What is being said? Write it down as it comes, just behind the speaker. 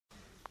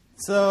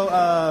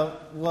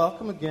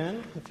Welcome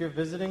again. If you're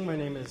visiting, my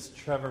name is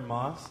Trevor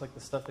Moss, like the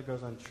stuff that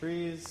grows on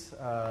trees.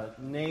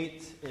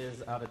 Nate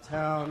is out of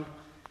town,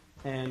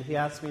 and he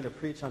asked me to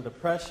preach on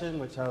depression,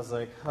 which I was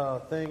like, oh,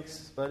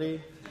 thanks, buddy.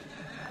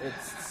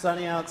 It's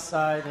sunny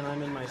outside, and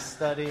I'm in my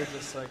study,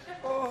 just like,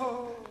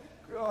 oh,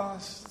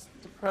 gosh,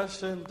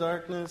 depression,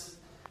 darkness.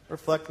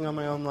 Reflecting on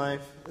my own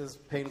life is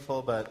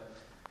painful, but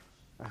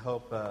I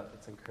hope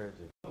it's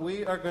encouraging.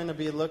 We are going to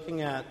be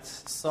looking at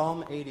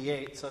Psalm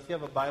 88. So if you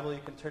have a Bible, you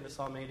can turn to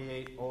Psalm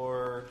 88,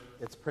 or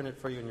it's printed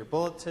for you in your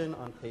bulletin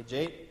on page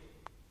 8.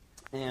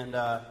 And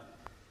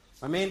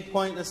my main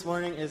point this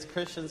morning is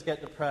Christians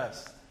get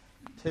depressed,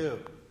 too.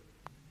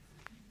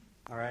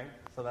 All right?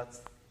 So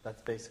that's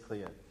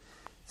basically it.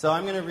 So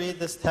I'm going to read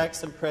this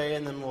text and pray,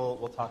 and then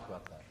we'll talk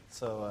about that.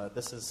 So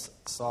this is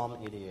Psalm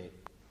 88.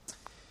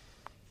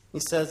 He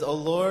says, O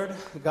Lord,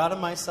 God of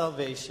my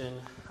salvation,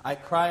 I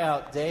cry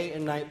out day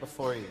and night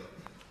before you.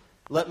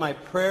 Let my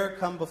prayer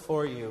come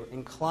before you.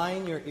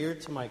 Incline your ear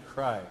to my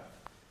cry.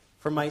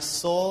 For my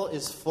soul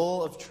is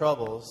full of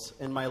troubles,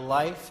 and my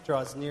life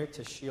draws near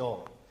to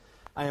Sheol.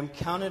 I am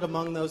counted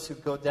among those who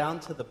go down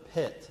to the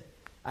pit.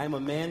 I am a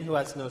man who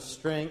has no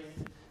strength,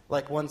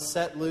 like one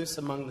set loose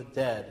among the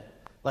dead,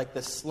 like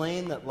the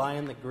slain that lie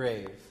in the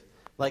grave,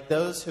 like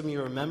those whom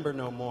you remember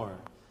no more,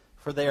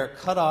 for they are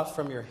cut off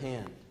from your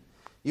hand.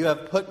 You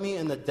have put me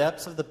in the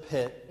depths of the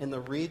pit, in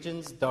the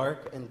regions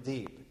dark and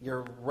deep.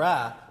 Your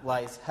wrath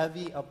lies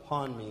heavy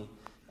upon me,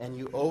 and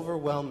you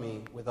overwhelm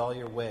me with all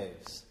your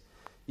waves.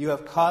 You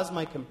have caused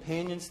my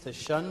companions to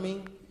shun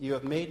me. You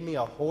have made me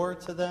a horror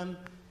to them.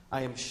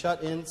 I am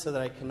shut in so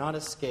that I cannot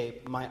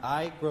escape. My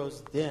eye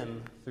grows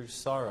dim through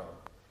sorrow.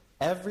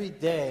 Every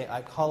day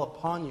I call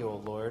upon you, O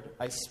Lord.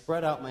 I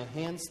spread out my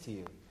hands to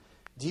you.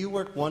 Do you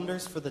work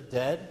wonders for the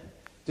dead?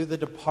 Do the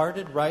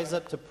departed rise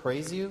up to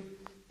praise you?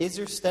 Is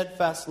your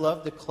steadfast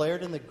love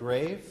declared in the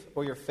grave,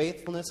 or your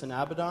faithfulness in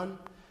Abaddon?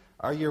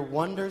 Are your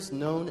wonders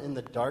known in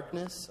the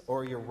darkness,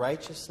 or your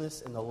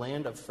righteousness in the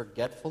land of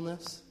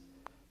forgetfulness?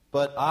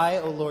 But I,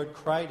 O Lord,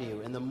 cry to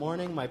you. In the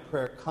morning my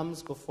prayer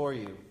comes before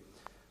you.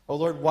 O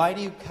Lord, why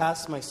do you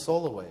cast my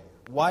soul away?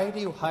 Why do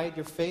you hide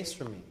your face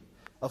from me?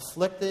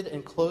 Afflicted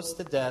and close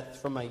to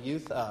death from my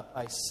youth up,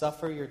 I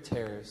suffer your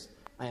terrors.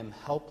 I am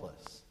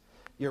helpless.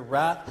 Your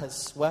wrath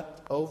has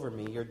swept over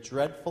me. Your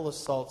dreadful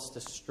assaults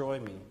destroy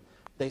me.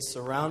 They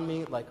surround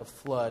me like a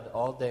flood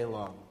all day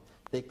long.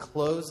 They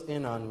close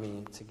in on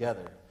me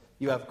together.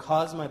 You have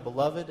caused my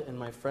beloved and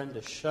my friend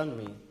to shun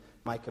me.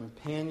 My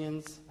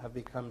companions have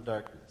become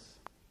darkness.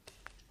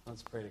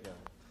 Let's pray together.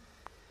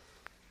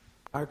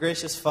 Our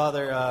gracious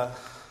Father,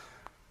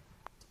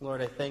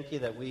 Lord, I thank you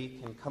that we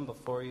can come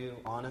before you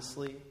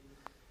honestly,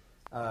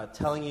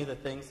 telling you the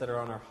things that are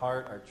on our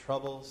heart, our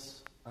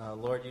troubles.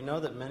 Lord, you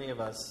know that many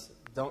of us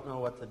don't know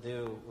what to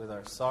do with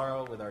our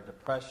sorrow, with our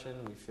depression.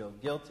 We feel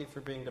guilty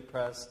for being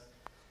depressed.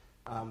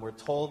 We're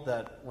told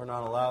that we're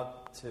not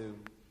allowed to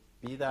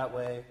be that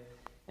way.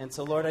 And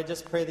so, Lord, I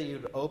just pray that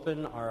you'd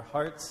open our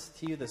hearts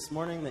to you this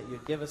morning, that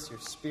you'd give us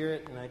your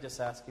Spirit, and I just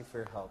ask you for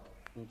your help.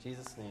 In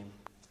Jesus' name,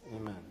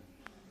 amen.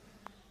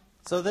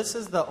 So this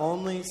is the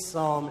only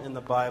psalm in the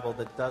Bible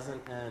that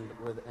doesn't end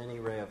with any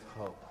ray of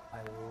hope.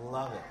 I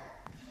love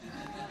it.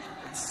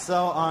 It's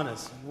so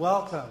honest.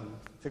 Welcome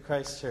to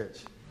Christ Church.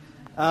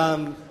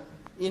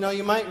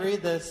 You might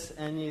read this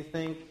and you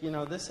think,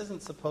 this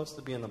isn't supposed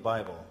to be in the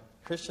Bible.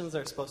 Christians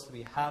are supposed to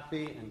be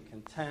happy and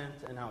content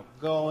and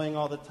outgoing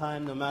all the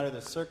time, no matter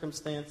the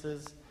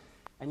circumstances.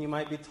 And you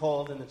might be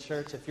told in the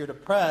church, if you're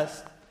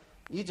depressed,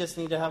 you just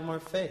need to have more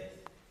faith.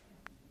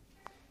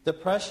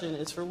 Depression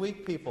is for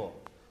weak people.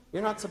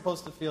 You're not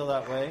supposed to feel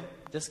that way.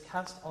 Just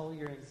cast all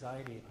your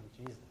anxiety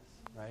on Jesus,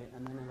 right?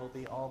 And then it'll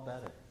be all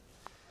better.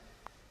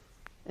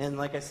 And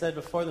like I said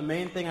before, the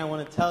main thing I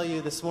want to tell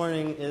you this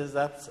morning is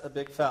that's a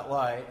big fat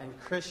lie, and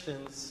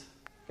Christians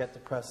get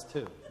depressed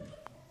too.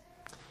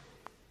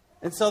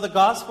 And so the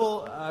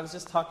gospel, I was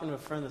just talking to a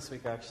friend this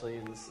week actually,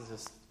 and this is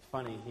just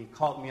funny. He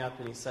called me up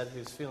and he said he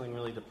was feeling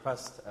really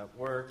depressed at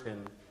work,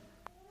 and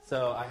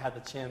so I had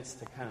the chance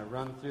to kind of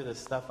run through this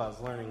stuff I was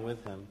learning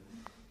with him.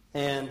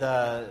 And,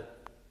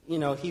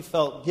 he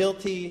felt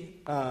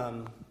guilty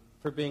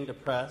for being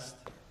depressed.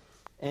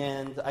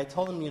 And I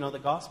told him, the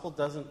gospel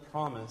doesn't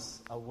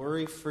promise a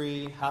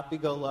worry-free,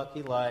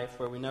 happy-go-lucky life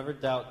where we never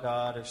doubt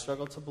God or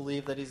struggle to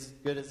believe that he's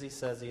good as he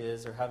says he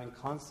is, or having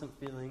constant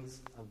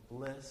feelings of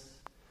bliss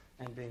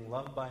and being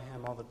loved by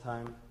him all the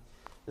time.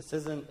 This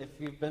isn't, if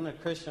you've been a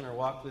Christian or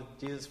walked with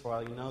Jesus for a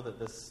while, you know that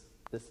this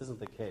isn't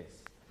the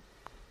case.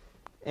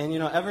 And,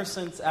 ever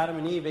since Adam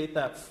and Eve ate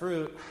that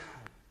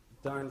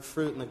darn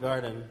fruit in the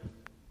garden,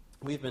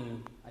 we've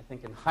been, I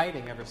think, in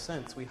hiding ever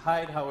since. We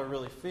hide how we're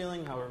really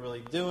feeling, how we're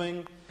really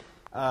doing.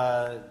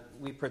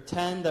 We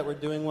pretend that we're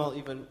doing well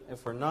even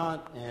if we're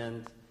not.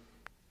 And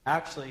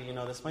actually,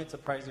 this might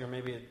surprise you, or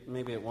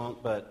maybe it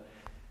won't, but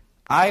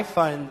I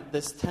find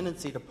this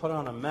tendency to put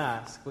on a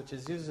mask, which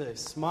is usually a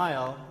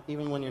smile,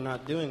 even when you're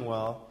not doing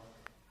well,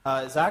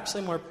 is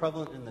actually more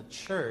prevalent in the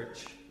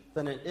church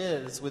than it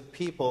is with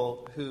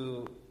people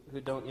who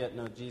who don't yet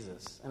know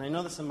Jesus. And I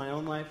know this in my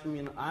own life. I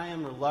mean, I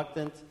am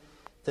reluctant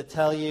to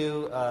tell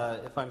you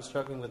if I'm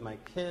struggling with my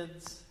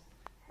kids.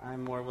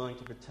 I'm more willing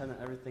to pretend that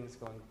everything's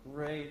going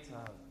great.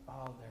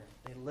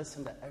 They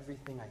listen to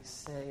everything I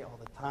say all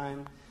the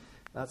time.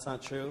 That's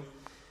not true.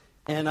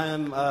 And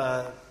I'm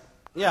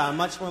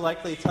much more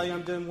likely to tell you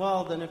I'm doing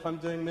well than if I'm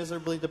doing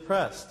miserably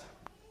depressed.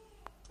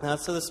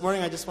 So this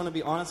morning I just want to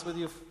be honest with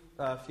you for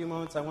a few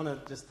moments. I want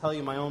to just tell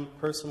you my own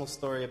personal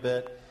story a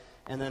bit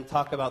and then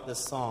talk about this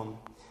psalm.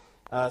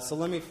 So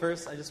let me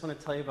first, I just want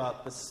to tell you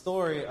about the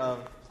story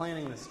of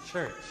planning this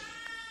church,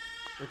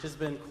 which has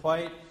been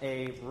quite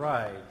a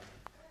ride.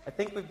 I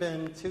think we've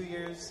been 2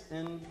 years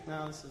in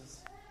now. This has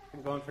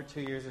been going for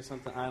 2 years or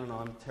something. I don't know.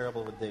 I'm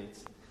terrible with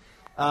dates.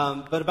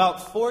 But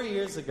about 4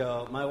 years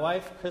ago, my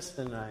wife,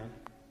 Kristen, and I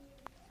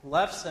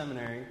left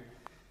seminary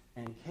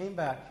and came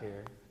back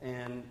here,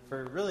 and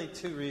for really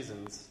 2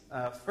 reasons.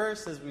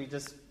 First is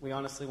we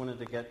honestly wanted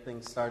to get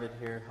things started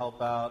here,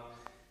 help out.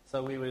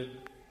 So we would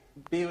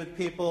be with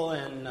people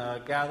and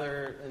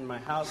gather in my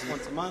house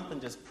once a month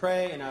and just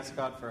pray and ask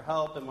God for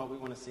help and what we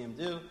want to see Him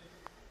do.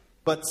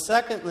 But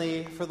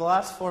secondly, for the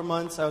last 4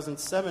 months I was in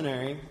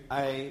seminary,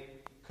 I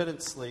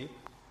couldn't sleep.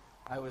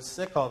 I was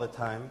sick all the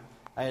time.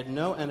 I had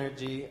no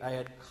energy. I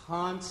had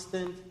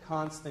constant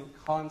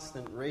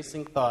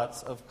racing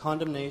thoughts of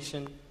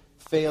condemnation,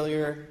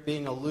 failure,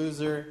 being a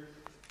loser.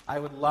 I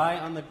would lie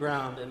on the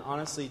ground and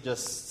honestly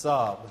just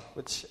sob,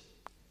 which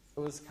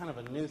was kind of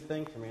a new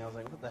thing for me. I was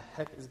like, what the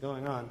heck is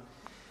going on?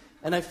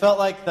 And I felt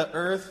like the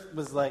earth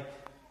was like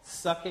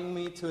sucking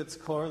me to its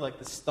core, like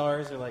the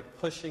stars are like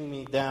pushing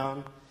me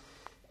down.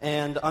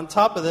 And on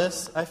top of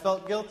this, I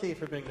felt guilty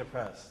for being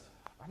depressed.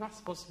 I'm not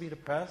supposed to be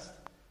depressed.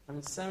 I'm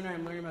in seminary,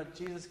 I'm learning about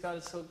Jesus, God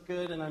is so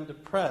good, and I'm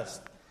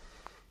depressed.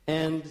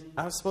 And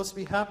I was supposed to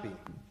be happy.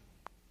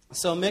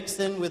 So mixed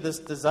in with this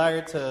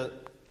desire to,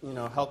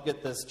 help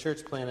get this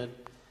church planted,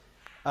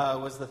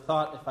 was the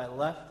thought, if I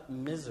left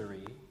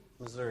Missouri,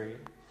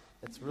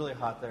 it's really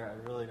hot there,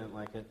 I really didn't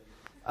like it,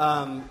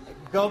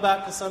 go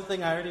back to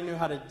something I already knew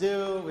how to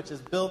do, which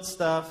is build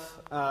stuff,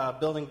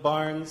 building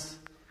barns,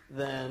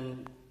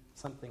 then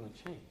something would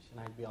change, and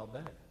I'd be all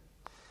better.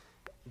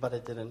 But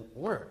it didn't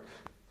work.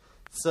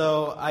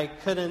 So I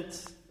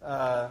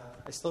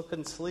still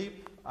couldn't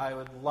sleep. I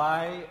would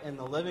lie in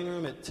the living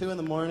room at 2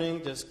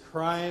 a.m. just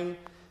crying,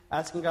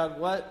 asking God,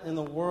 what in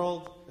the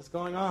world is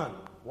going on?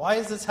 Why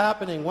is this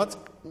happening? What's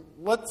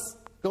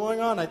going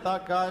on? I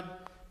thought God,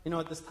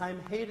 at this time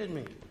hated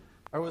me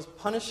or was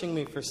punishing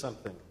me for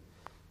something.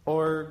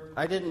 Or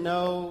I just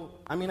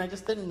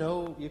didn't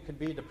know you could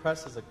be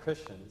depressed as a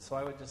Christian. So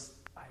I'd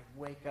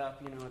wake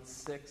up, at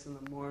 6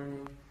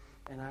 a.m,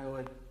 and I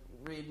would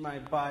read my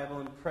Bible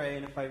and pray,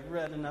 and if I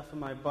read enough of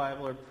my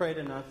Bible or prayed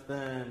enough,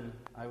 then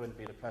I wouldn't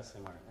be depressed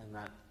anymore, and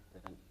that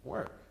didn't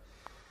work.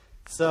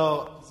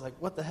 So I was like,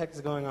 what the heck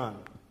is going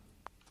on?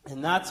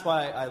 And that's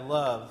why I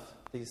love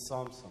these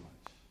Psalms so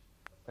much.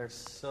 They're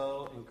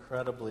so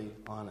incredibly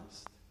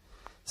honest.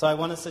 So I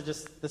want us to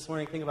just this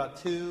morning think about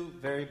 2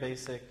 very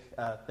basic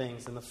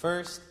things. And the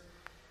first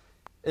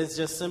is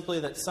just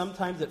simply that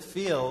sometimes it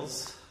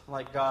feels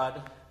like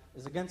God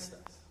is against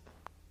us.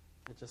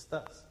 It just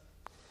does.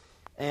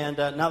 And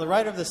now the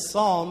writer of this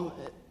psalm,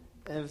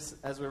 as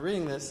we're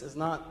reading this, is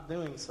not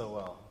doing so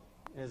well,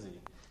 is he?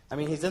 I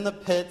mean, he's in the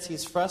pits,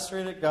 he's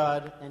frustrated at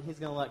God, and he's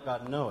going to let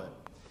God know it.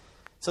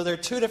 So there are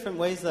 2 different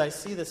ways that I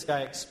see this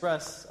guy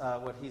express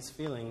what he's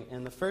feeling.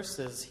 And the first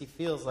is he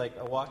feels like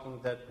a walking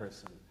dead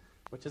person,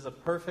 which is a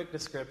perfect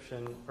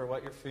description for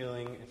what you're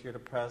feeling. If you're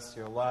depressed,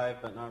 you're alive,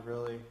 but not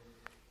really.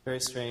 Very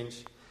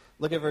strange.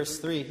 Look at verse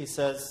 3. He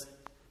says,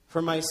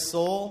 "For my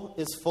soul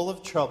is full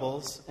of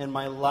troubles, and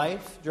my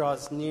life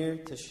draws near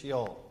to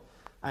Sheol.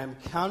 I am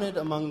counted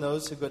among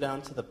those who go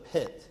down to the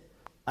pit.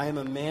 I am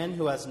a man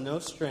who has no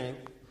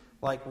strength,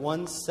 like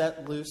one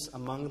set loose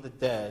among the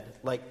dead,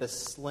 like the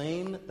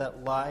slain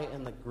that lie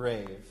in the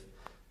grave,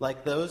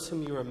 like those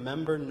whom you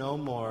remember no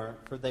more,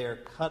 for they are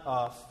cut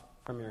off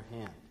from your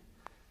hand."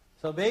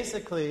 So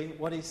basically,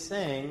 what he's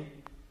saying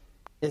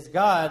is,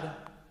 God,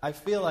 I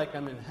feel like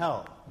I'm in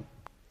hell.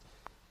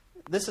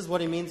 This is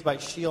what he means by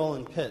Sheol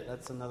and pit.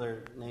 That's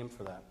another name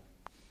for that.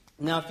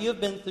 Now, if you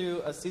have been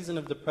through a season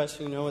of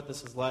depression, you know what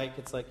this is like.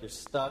 It's like you're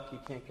stuck. You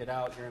can't get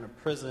out. You're in a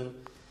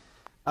prison.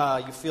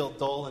 You feel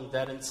dull and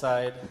dead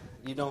inside.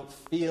 You don't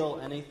feel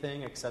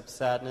anything except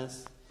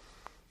sadness.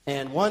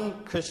 And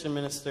one Christian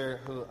minister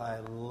who I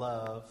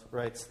love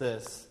writes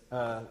this.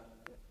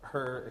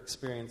 Her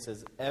experience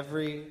is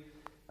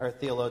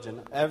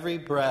theologian, every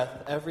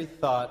breath, every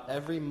thought,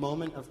 every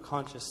moment of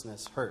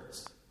consciousness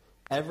hurts.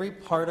 Every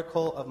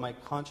particle of my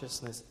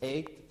consciousness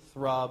ached,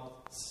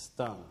 throbbed,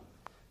 stung.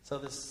 So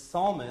this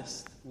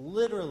psalmist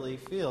literally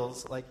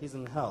feels like he's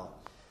in hell.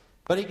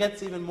 But he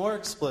gets even more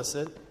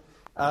explicit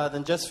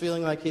than just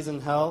feeling like he's in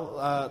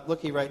hell.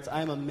 Look, he writes,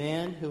 "I am a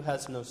man who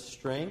has no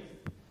strength,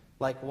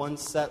 like one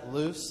set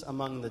loose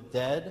among the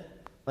dead,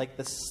 like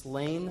the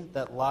slain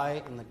that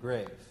lie in the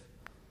grave."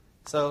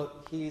 So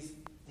he's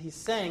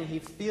saying he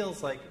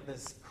feels like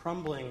this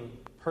crumbling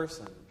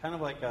person, kind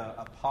of like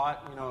a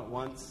pot. At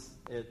once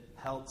it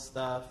held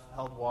stuff,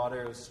 held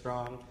water, it was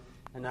strong,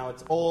 and now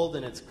it's old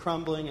and it's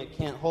crumbling, it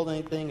can't hold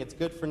anything, it's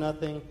good for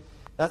nothing.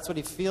 That's what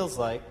he feels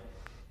like,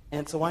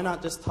 and so why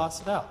not just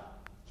toss it out?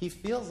 He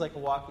feels like a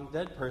Walking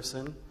Dead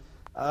person,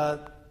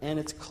 and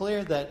it's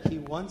clear that he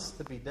wants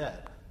to be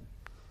dead.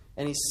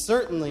 And he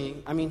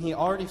certainly, he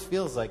already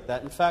feels like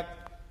that. In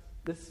fact,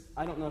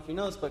 I don't know if you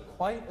know this, but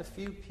quite a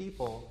few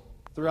people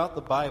throughout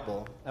the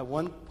Bible, at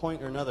one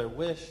point or another,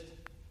 wished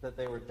that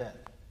they were dead.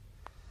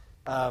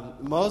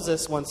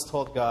 Moses once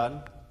told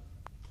God,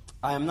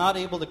 "I am not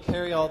able to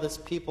carry all this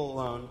people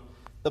alone.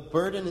 The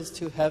burden is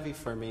too heavy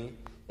for me.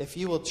 If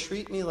you will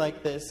treat me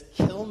like this,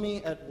 kill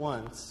me at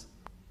once,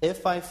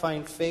 if I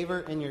find favor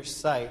in your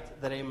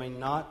sight, that I may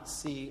not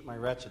see my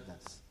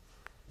wretchedness."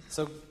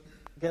 So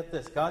get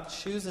this. God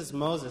chooses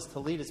Moses to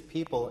lead his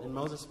people, and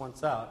Moses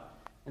wants out.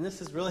 And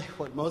this is really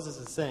what Moses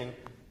is saying.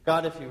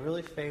 God, if you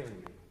really favor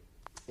me,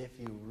 if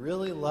you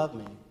really love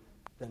me,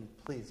 then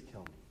please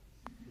kill me.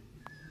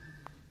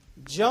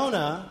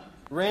 Jonah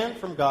ran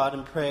from God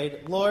and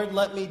prayed, "Lord,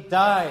 let me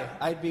die.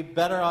 I'd be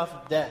better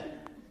off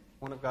dead."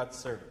 One of God's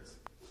servants.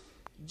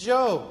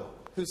 Job,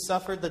 who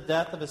suffered the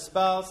death of his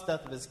spouse,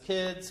 death of his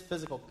kids,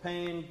 physical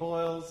pain,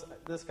 boils.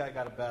 This guy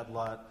got a bad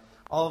lot.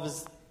 All of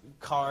his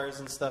cars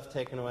and stuff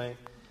taken away.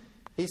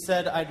 He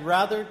said, "I'd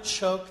rather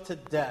choke to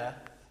death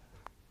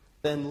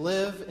than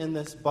live in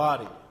this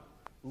body.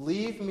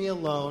 Leave me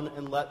alone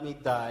and let me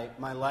die.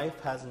 My life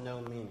has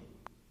no meaning."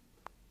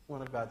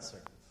 One of God's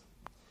servants.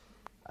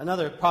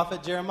 Another,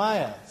 prophet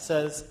Jeremiah,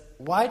 says,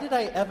 "Why did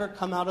I ever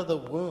come out of the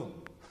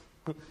womb?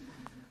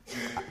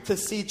 To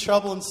see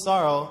trouble and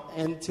sorrow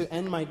and to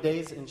end my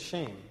days in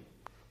shame."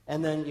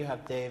 And then you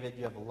have David,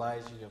 you have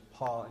Elijah, you have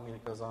Paul.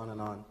 It goes on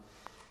and on.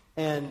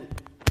 And,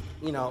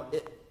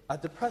 a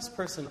depressed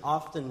person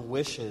often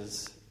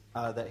wishes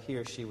that he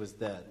or she was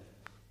dead.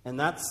 And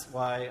that's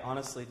why,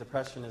 honestly,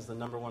 depression is the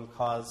number one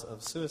cause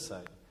of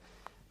suicide.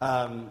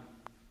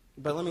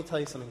 But let me tell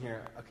you something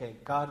here. Okay,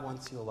 God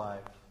wants you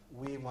alive.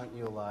 We want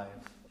you alive.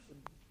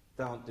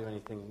 Don't do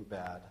anything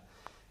bad.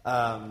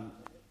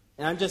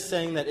 And I'm just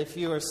saying that if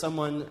you are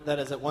someone that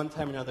has at one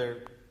time or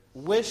another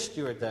wished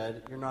you were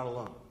dead, you're not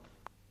alone.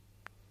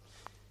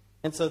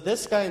 And so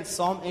this guy in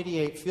Psalm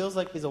 88 feels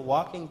like he's a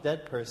walking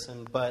dead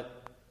person, but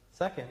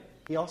second,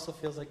 he also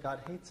feels like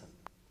God hates him.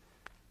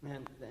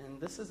 Man, and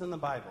this is in the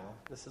Bible.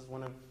 This is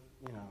one of,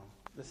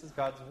 this is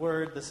God's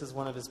word. This is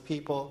one of his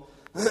people.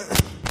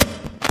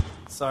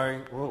 Sorry.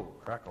 Whoa,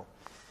 crackle.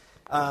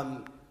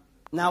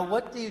 Now,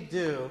 what do you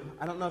do?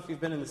 I don't know if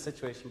you've been in this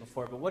situation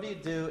before, but what do you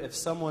do if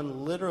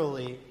someone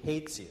literally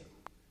hates you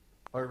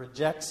or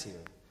rejects you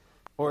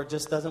or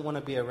just doesn't want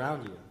to be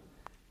around you?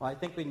 Well, I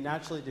think we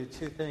naturally do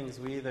two things.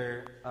 We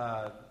either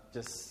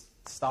just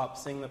stop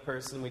seeing the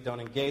person, we don't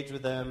engage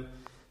with them,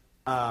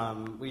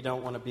 we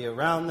don't want to be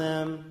around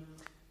them,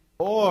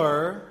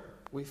 or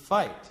we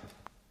fight.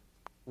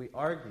 We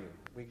argue.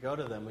 We go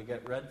to them. We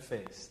get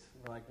red-faced.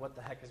 We're like, "What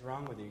the heck is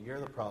wrong with you? You're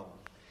the problem."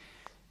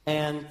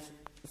 And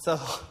so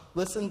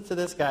listen to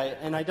this guy.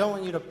 And I don't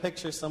want you to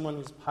picture someone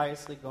who's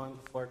piously going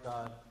before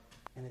God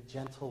in a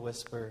gentle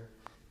whisper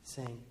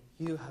saying,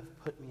 "You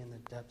have put me in the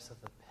depths of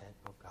the pit,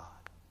 oh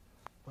God.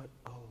 But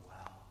oh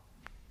well,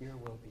 your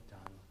will be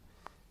done."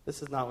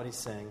 This is not what he's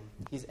saying.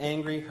 He's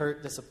angry,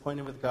 hurt,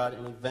 disappointed with God,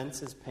 and he vents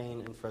his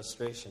pain and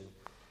frustration.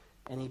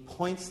 And he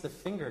points the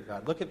finger at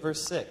God. Look at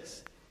verse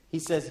 6. He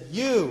says,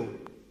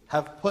 "You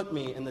have put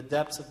me in the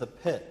depths of the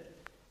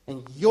pit,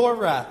 and your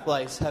wrath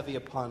lies heavy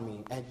upon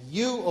me, and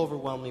you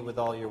overwhelm me with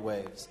all your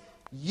waves.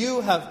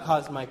 You have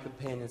caused my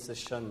companions to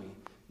shun me.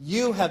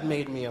 You have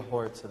made me a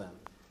horror to them."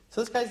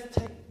 So this guy's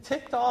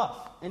ticked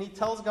off, and he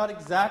tells God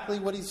exactly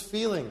what he's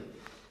feeling.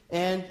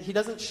 And he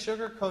doesn't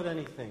sugarcoat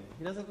anything.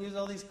 He doesn't use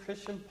all these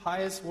Christian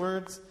pious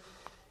words.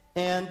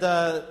 And,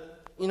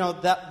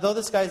 though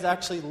this guy's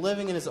actually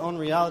living in his own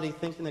reality,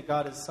 thinking that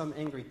God is some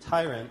angry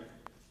tyrant,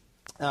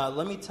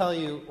 let me tell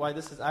you why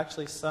this is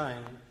actually a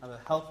sign of a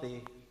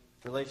healthy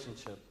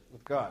relationship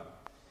with God.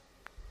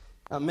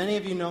 Many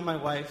of you know my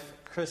wife,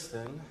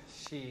 Kristen.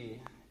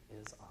 She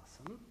is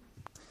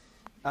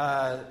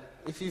awesome.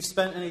 If you've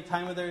spent any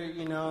time with her,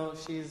 you know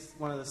she's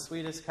one of the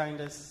sweetest,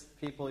 kindest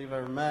people you've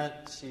ever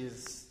met.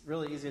 She's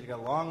really easy to get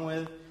along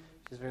with.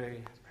 She's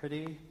very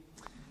pretty.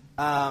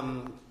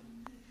 And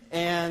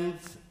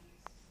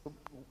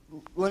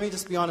let me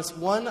just be honest.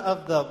 One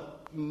of the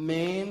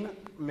main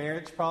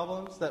marriage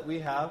problems that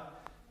we have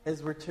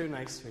is we're too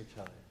nice to each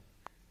other.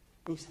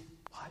 And you say,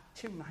 "What?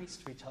 Too nice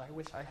to each other? I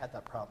wish I had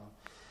that problem."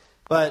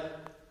 But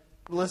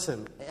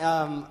listen,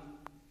 and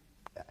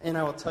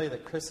I will tell you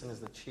that Kristen is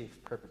the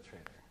chief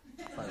perpetrator.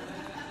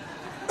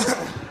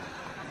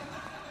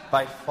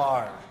 By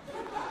far.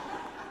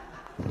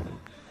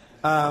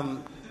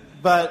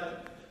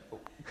 But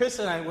Chris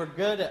and I, we're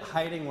good at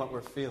hiding what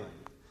we're feeling.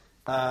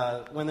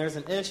 When there's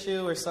an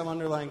issue or some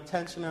underlying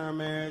tension in our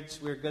marriage,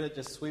 we're good at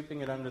just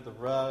sweeping it under the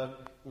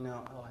rug. "Oh,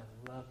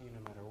 I love you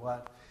no matter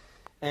what."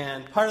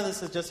 And part of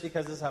this is just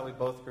because this is how we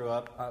both grew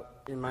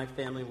up. In my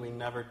family, we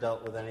never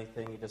dealt with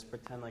anything. You just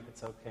pretend like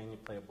it's okay and you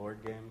play a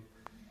board game.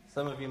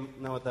 Some of you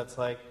know what that's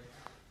like.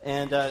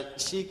 And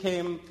she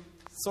came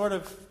sort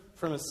of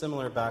from a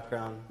similar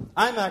background.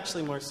 I'm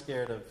actually more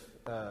scared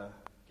of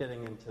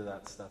getting into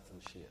that stuff than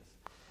she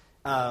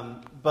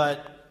is.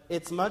 But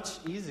it's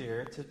much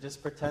easier to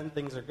just pretend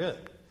things are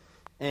good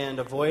and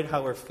avoid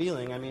how we're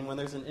feeling. I mean, when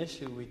there's an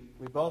issue,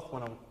 we both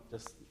want to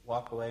just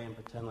walk away and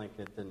pretend like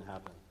it didn't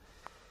happen.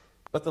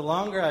 But the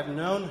longer I've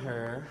known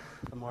her,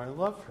 the more I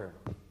love her.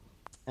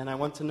 And I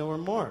want to know her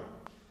more.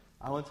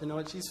 I want to know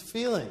what she's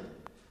feeling.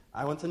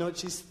 I want to know what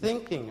she's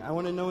thinking. I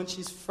want to know when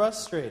she's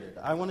frustrated.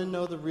 I want to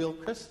know the real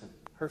Kristen.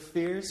 Her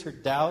fears, her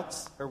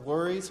doubts, her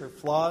worries, her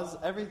flaws,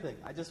 everything.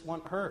 I just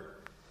want her.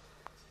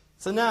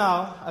 So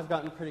now I've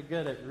gotten pretty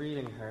good at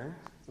reading her.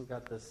 I've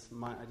got this.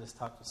 I just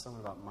talked to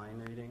someone about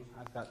mind reading.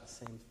 I've got the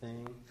same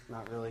thing,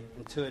 not really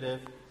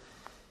intuitive.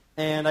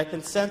 And I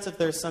can sense if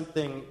there's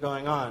something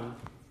going on.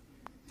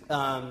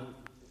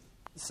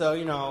 So,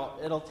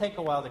 it'll take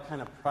a while to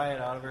kind of pry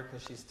it out of her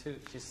because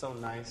she's so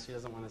nice. She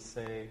doesn't want to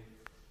say,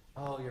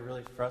 oh, you're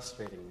really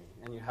frustrating me,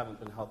 and you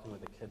haven't been helping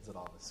with the kids at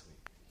all this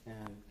week.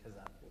 And because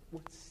that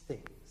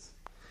stings.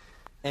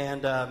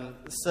 And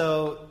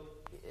so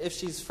if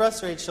she's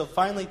frustrated, she'll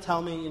finally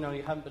tell me, you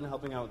haven't been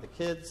helping out with the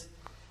kids.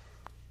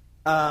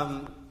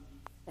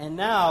 And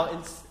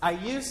now, I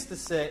used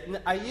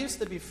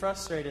to be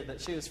frustrated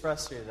that she was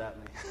frustrated at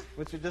me,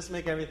 which would just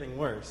make everything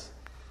worse.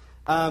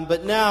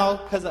 But now,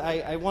 because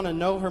I want to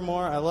know her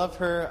more, I love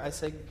her, I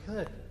say,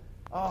 good.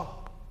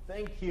 Oh,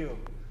 thank you.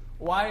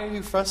 Why are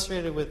you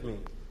frustrated with me?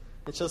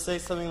 And she'll say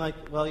something like,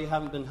 well, you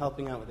haven't been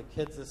helping out with the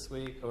kids this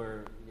week,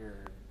 or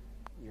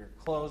your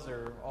clothes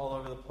are all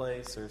over the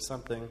place, or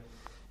something.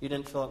 You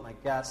didn't fill up my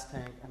gas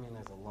tank. I mean,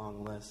 there's a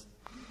long list.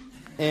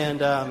 And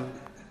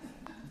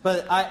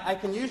but I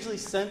can usually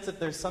sense if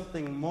there's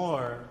something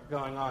more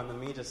going on than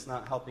me just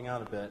not helping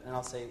out a bit. And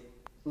I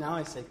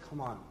say,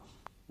 come on,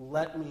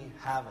 let me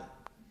have it.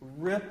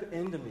 Rip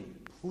into me,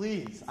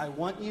 please. I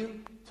want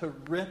you to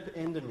rip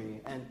into me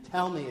and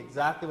tell me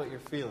exactly what you're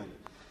feeling.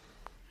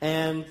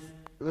 And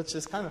which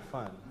is kind of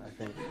fun, I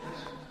think.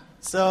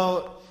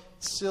 So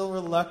she'll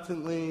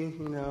reluctantly,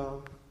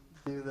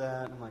 do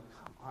that. I'm like,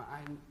 come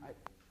on,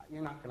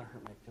 you're not going to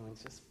hurt my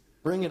feelings. Just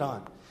bring it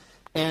on.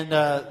 And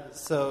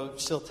so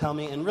she'll tell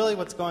me, and really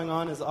what's going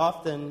on is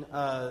often,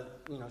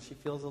 she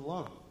feels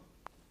alone.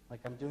 Like,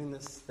 I'm doing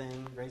this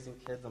thing, raising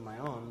kids on my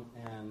own,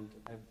 and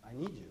I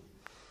need you.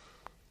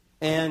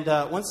 And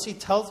once she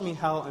tells me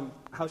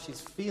how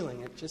she's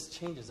feeling, it just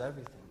changes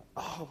everything.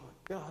 Oh,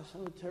 my gosh,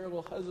 I'm a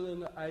terrible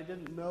husband. I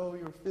didn't know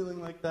you were feeling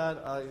like that.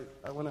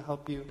 I want to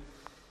help you.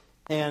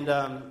 And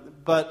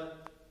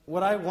but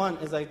what I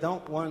want is I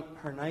don't want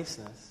her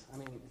niceness. I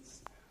mean,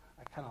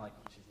 I kind of like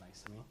when she's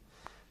nice to me.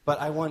 But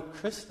I want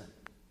Kristen.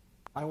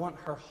 I want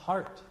her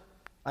heart.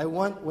 I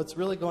want what's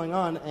really going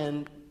on,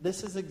 and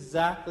this is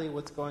exactly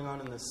what's going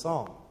on in this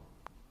psalm.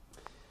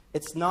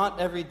 It's not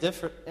any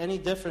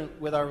different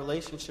with our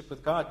relationship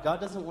with God.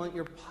 God doesn't want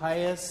your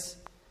pious,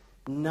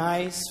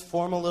 nice,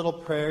 formal little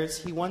prayers.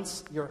 He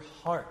wants your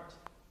heart.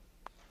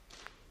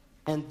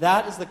 And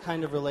that is the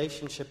kind of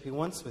relationship He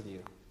wants with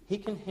you. He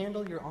can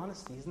handle your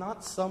honesty. He's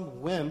not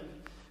some wimp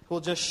who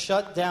will just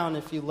shut down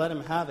if you let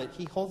Him have it.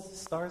 He holds the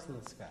stars in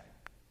the sky.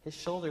 His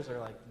shoulders are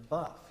like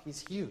buff.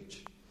 He's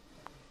huge.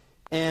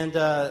 And,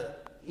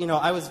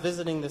 I was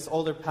visiting this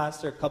older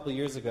pastor a couple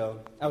years ago.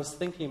 I was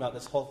thinking about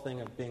this whole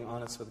thing of being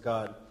honest with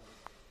God.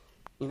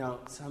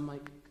 Some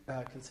might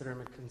consider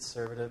him a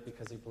conservative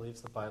because he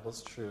believes the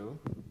Bible's true.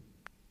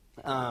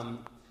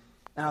 And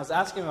I was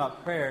asking him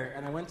about prayer,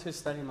 and I went to his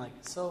study, and I'm like,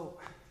 so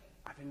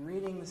I've been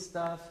reading this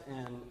stuff,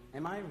 and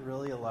am I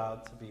really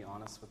allowed to be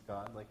honest with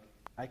God? Like,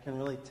 I can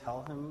really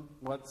tell Him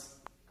what's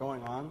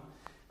going on?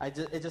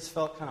 It just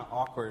felt kind of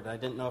awkward. I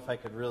didn't know if I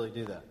could really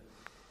do that.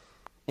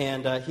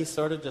 And he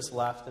sort of just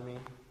laughed at me.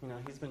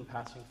 He's been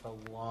pastoring for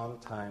a long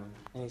time.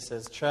 And he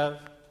says, Trev,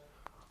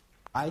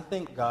 I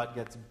think God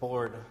gets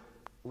bored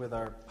with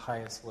our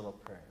pious little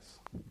prayers.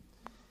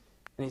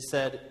 And he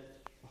said,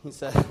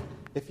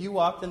 if you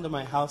walked into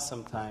my house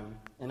sometime,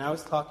 and I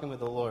was talking with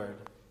the Lord,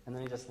 and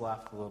then he just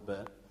laughed a little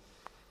bit,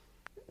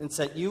 and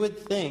said, you would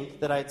think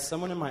that I had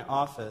someone in my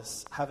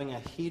office having a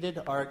heated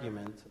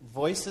argument,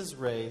 voices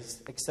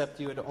raised, except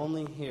you would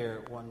only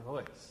hear one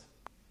voice.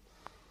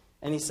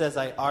 And he says,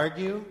 I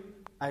argue,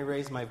 I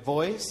raise my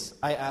voice,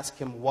 I ask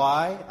Him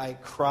why, I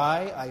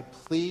cry, I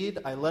plead,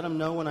 I let Him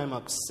know when I'm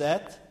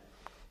upset.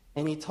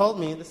 And he told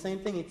me the same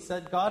thing. He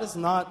said, God is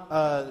not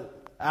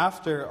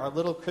after our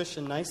little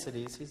Christian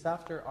niceties, He's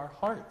after our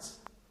hearts.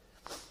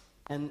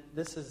 And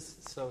this is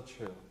so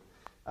true.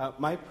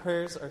 My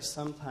prayers are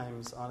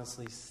sometimes,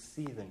 honestly,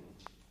 seething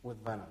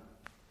with venom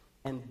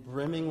and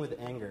brimming with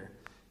anger.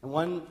 And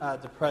one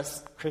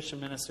depressed Christian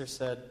minister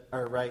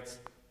writes,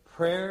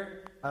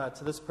 prayer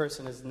to this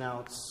person is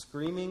now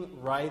screaming,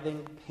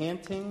 writhing,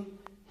 panting,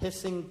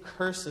 hissing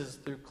curses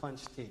through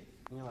clenched teeth.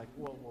 And you're like,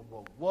 whoa, whoa,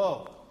 whoa,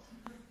 whoa.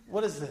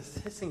 What is this?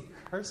 Hissing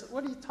curses?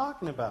 What are you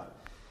talking about?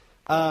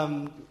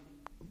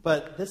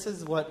 But this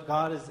is what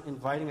God is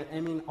inviting.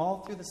 I mean, all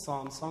through the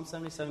Psalms, Psalm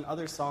 77,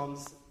 other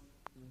Psalms,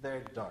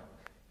 they're dark.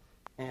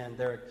 And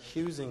they're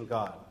accusing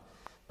God.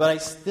 But I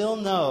still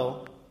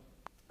know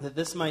that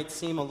this might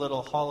seem a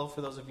little hollow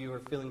for those of you who are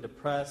feeling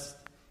depressed.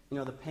 You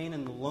know, the pain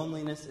and the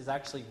loneliness is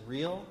actually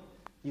real.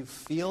 You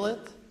feel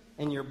it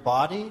in your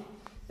body.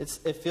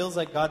 It feels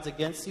like God's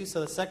against you. So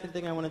the second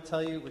thing I want to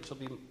tell you, which will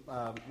be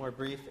more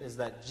brief, is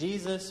that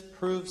Jesus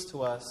proves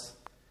to us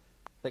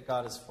that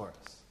God is for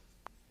us.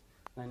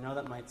 And I know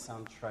that might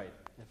sound trite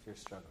if you're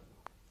struggling.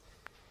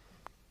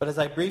 But as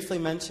I briefly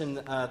mentioned,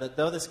 that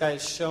though this guy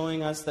is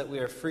showing us that we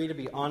are free to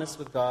be honest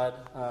with God,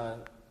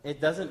 it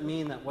doesn't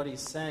mean that what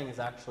he's saying is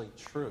actually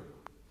true.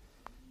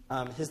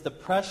 His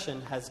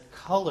depression has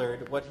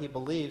colored what he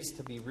believes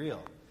to be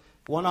real.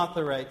 One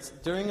author writes,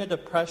 during a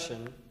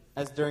depression,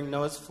 as during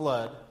Noah's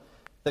flood,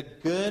 the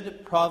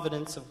good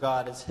providence of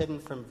God is hidden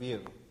from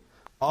view.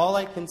 All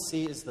I can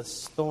see is the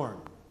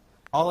storm.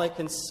 All I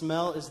can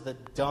smell is the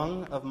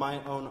dung of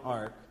my own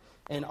ark.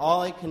 And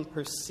all I can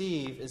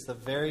perceive is the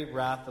very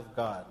wrath of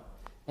God.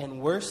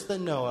 And worse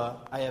than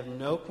Noah, I have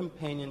no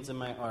companions in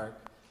my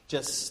ark,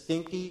 just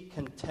stinky,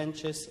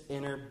 contentious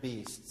inner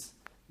beasts.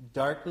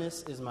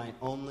 Darkness is my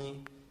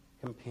only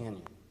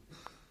companion.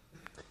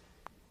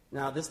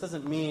 Now, this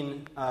doesn't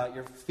mean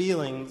your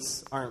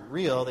feelings aren't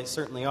real. They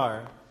certainly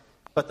are.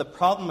 But the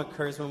problem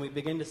occurs when we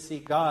begin to see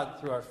God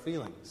through our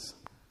feelings.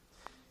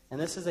 And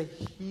this is a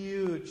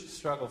huge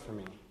struggle for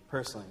me,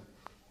 personally.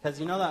 Because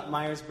you know that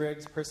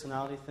Myers-Briggs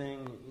personality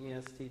thing,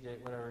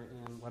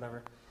 ESTJ,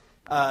 whatever.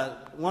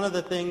 One of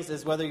the things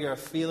is whether you're a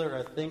feeler or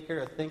a thinker.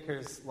 A thinker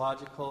is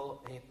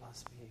logical, A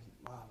plus B,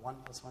 1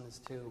 plus 1 is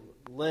 2.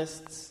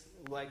 Lists,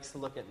 likes to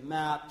look at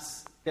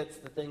maps, gets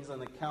the things on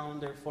the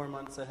calendar 4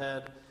 months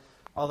ahead,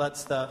 all that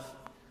stuff.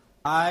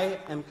 I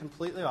am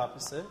completely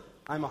opposite.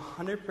 I'm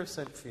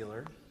 100%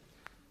 feeler,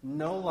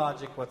 no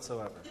logic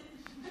whatsoever.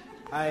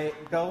 I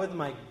go with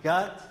my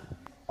gut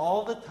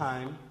all the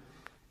time.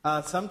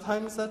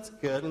 Sometimes that's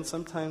good, and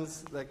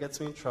sometimes that gets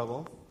me in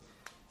trouble.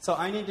 So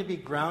I need to be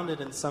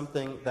grounded in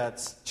something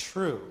that's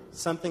true,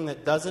 something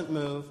that doesn't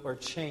move or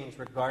change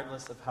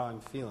regardless of how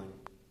I'm feeling.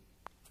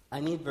 I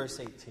need verse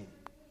 18.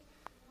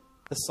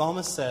 The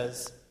psalmist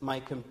says, my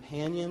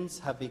companions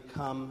have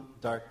become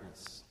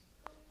darkness.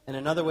 And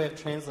another way of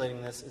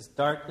translating this is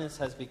darkness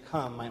has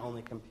become my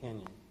only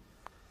companion.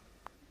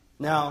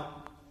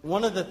 Now,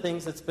 one of the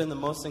things that's been the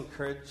most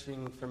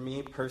encouraging for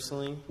me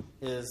personally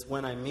is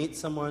when I meet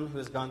someone who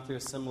has gone through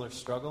a similar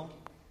struggle.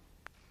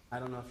 I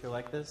don't know if you're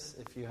like this,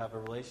 if you have a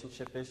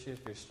relationship issue,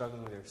 if you're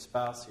struggling with your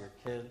spouse, or your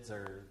kids,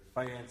 or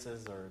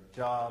finances, or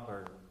job,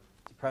 or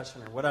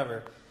depression, or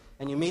whatever,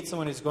 and you meet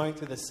someone who's going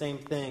through the same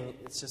thing,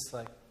 it's just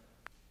like,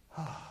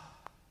 I'm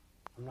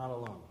not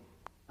alone.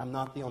 I'm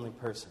not the only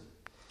person.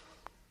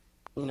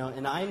 You know,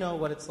 and I know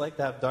what it's like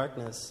to have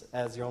darkness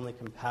as your only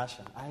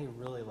compassion. I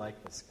really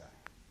like this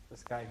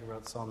guy who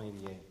wrote Psalm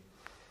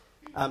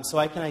 88. So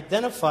I can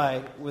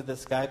identify with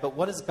this guy, but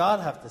what does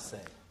God have to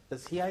say?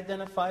 Does he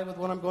identify with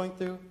what I'm going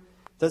through?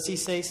 Does he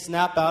say,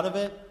 snap out of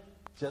it?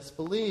 Just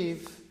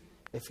believe.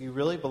 If you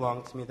really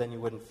belong to me, then you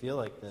wouldn't feel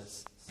like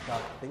this.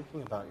 Stop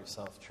thinking about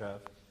yourself, Trev.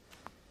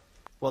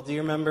 Well, do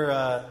you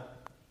remember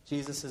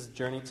Jesus'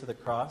 journey to the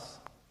cross?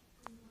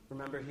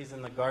 Remember, he's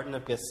in the Garden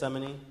of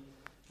Gethsemane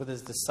with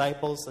his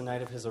disciples the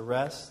night of his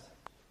arrest.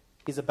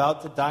 He's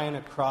about to die on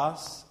a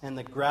cross, and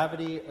the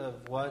gravity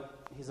of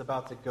what he's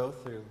about to go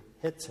through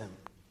hits him.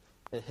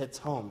 It hits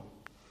home.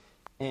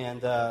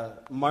 And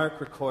Mark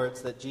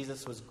records that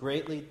Jesus was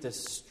greatly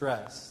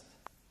distressed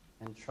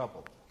and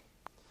troubled.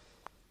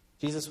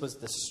 Jesus was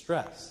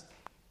distressed.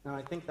 Now,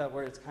 I think that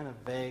word is kind of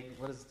vague.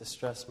 What does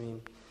distress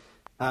mean?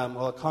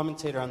 Well, a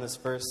commentator on this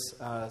verse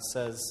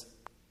says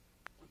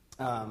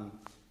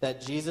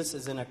that Jesus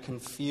is in a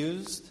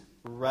confused,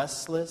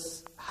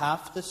 restless,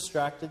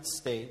 half-distracted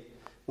state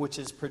which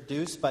is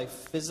produced by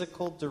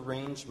physical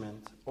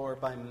derangement or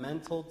by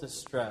mental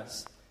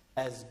distress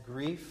as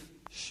grief,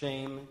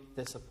 shame,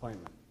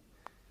 disappointment.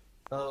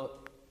 So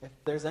if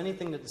there's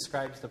anything that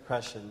describes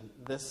depression,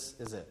 this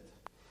is it.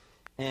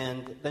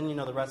 And then you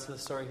know the rest of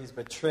the story. He's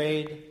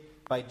betrayed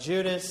by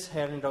Judas,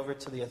 handed over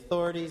to the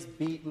authorities,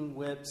 beaten,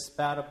 whipped,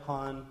 spat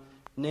upon,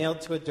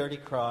 nailed to a dirty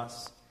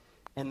cross.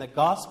 And the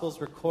Gospels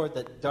record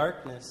that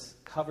darkness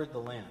covered the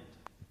land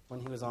when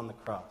he was on the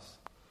cross.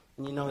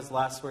 And you know his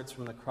last words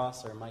from the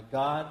cross are, my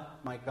God,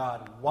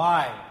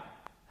 why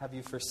have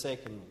you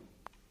forsaken me?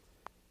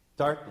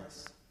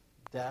 Darkness,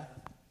 death,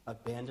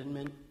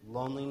 abandonment,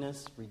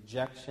 loneliness,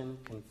 rejection,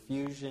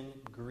 confusion,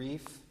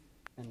 grief,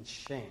 and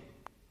shame.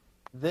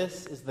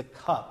 This is the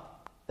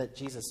cup that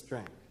Jesus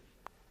drank.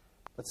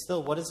 But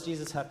still, what does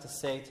Jesus have to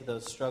say to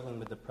those struggling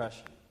with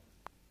depression?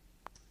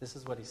 This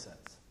is what he says.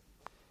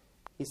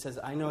 He says,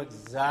 I know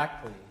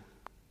exactly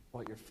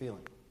what you're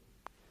feeling.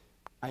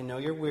 I know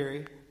you're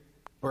weary,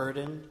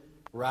 burdened,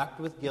 racked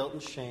with guilt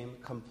and shame,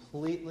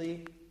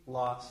 completely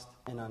lost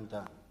and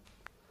undone.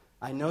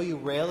 I know you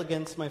rail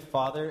against my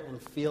Father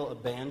and feel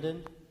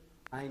abandoned.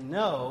 I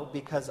know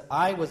because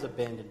I was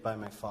abandoned by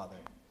my Father.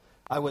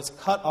 I was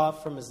cut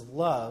off from his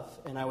love,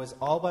 and I was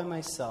all by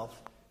myself,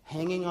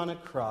 hanging on a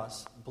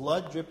cross,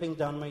 blood dripping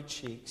down my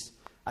cheeks.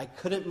 I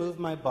couldn't move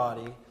my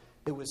body.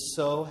 It was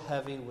so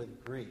heavy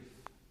with grief.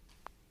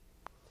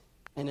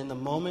 And in the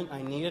moment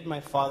I needed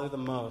my Father the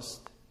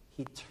most,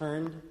 he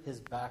turned his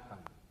back on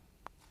me.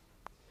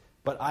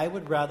 But I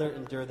would rather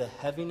endure the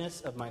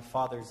heaviness of my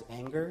Father's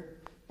anger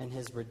and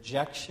his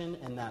rejection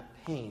and that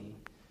pain,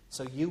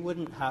 so you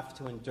wouldn't have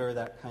to endure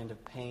that kind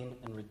of pain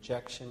and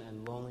rejection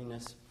and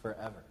loneliness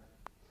forever.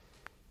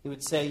 He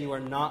would say, you are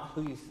not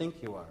who you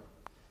think you are.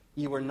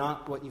 You are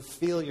not what you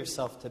feel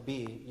yourself to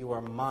be. You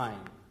are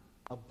mine,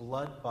 a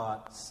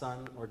blood-bought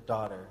son or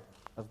daughter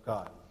of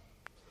God.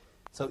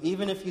 So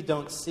even if you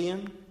don't see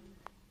him,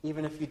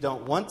 even if you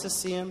don't want to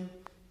see him,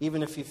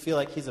 even if you feel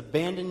like he's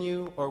abandoned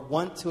you or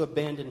want to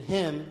abandon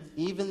him,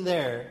 even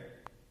there,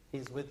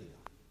 he's with you.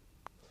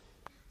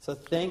 So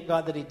thank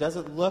God that he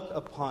doesn't look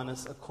upon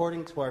us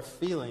according to our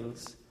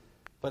feelings,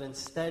 but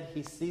instead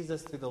he sees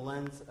us through the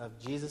lens of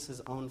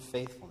Jesus' own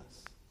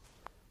faithfulness.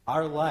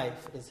 Our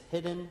life is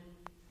hidden,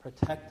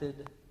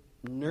 protected,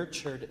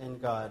 nurtured in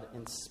God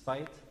in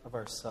spite of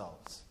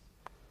ourselves.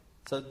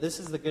 So this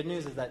is the good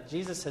news, is that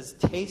Jesus has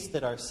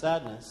tasted our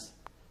sadness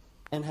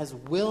and has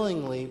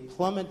willingly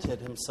plummeted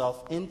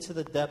himself into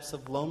the depths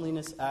of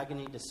loneliness,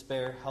 agony,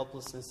 despair,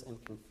 helplessness,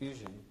 and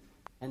confusion.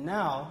 And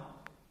now,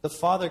 the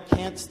Father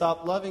can't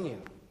stop loving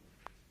you,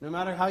 no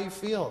matter how you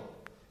feel.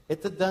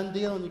 It's a done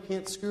deal and you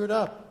can't screw it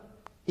up.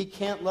 He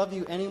can't love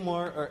you any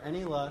more or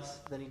any less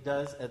than he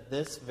does at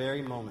this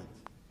very moment.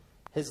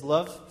 His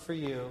love for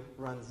you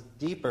runs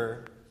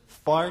deeper,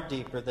 far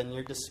deeper than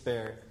your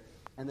despair,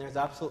 and there's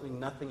absolutely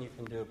nothing you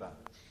can do about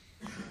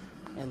it.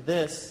 And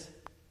this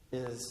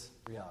is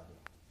reality.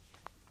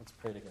 Let's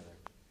pray together.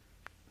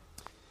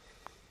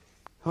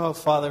 Oh,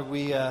 Father,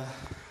 we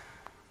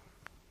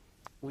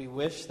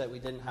wish that we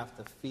didn't have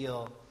to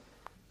feel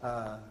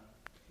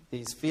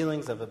these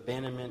feelings of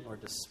abandonment or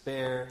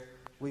despair.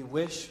 We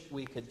wish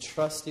we could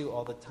trust you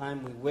all the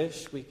time. We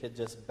wish we could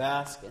just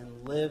bask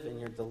and live in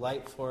your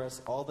delight for us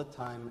all the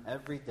time,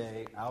 every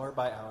day, hour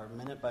by hour,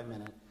 minute by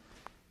minute.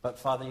 But,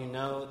 Father, you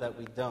know that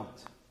we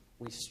don't.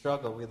 We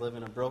struggle. We live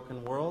in a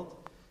broken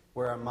world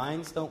where our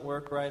minds don't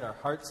work right, our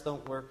hearts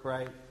don't work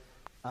right,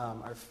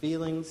 our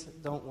feelings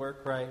don't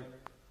work right.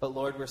 But,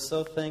 Lord, we're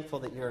so thankful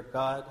that you're a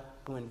God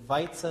who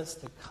invites us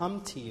to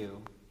come to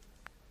you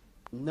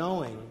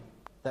knowing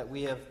that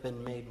we have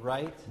been made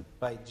right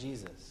by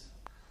Jesus.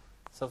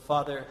 So,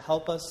 Father,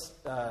 help us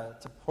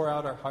to pour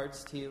out our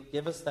hearts to you.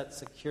 Give us that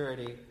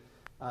security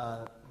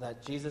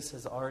that Jesus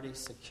has already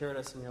secured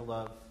us in your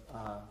love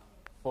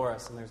for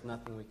us, and there's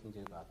nothing we can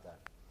do about that.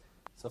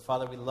 So,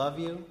 Father, we love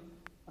you,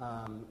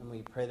 and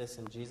we pray this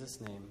in Jesus'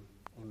 name.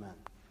 Amen.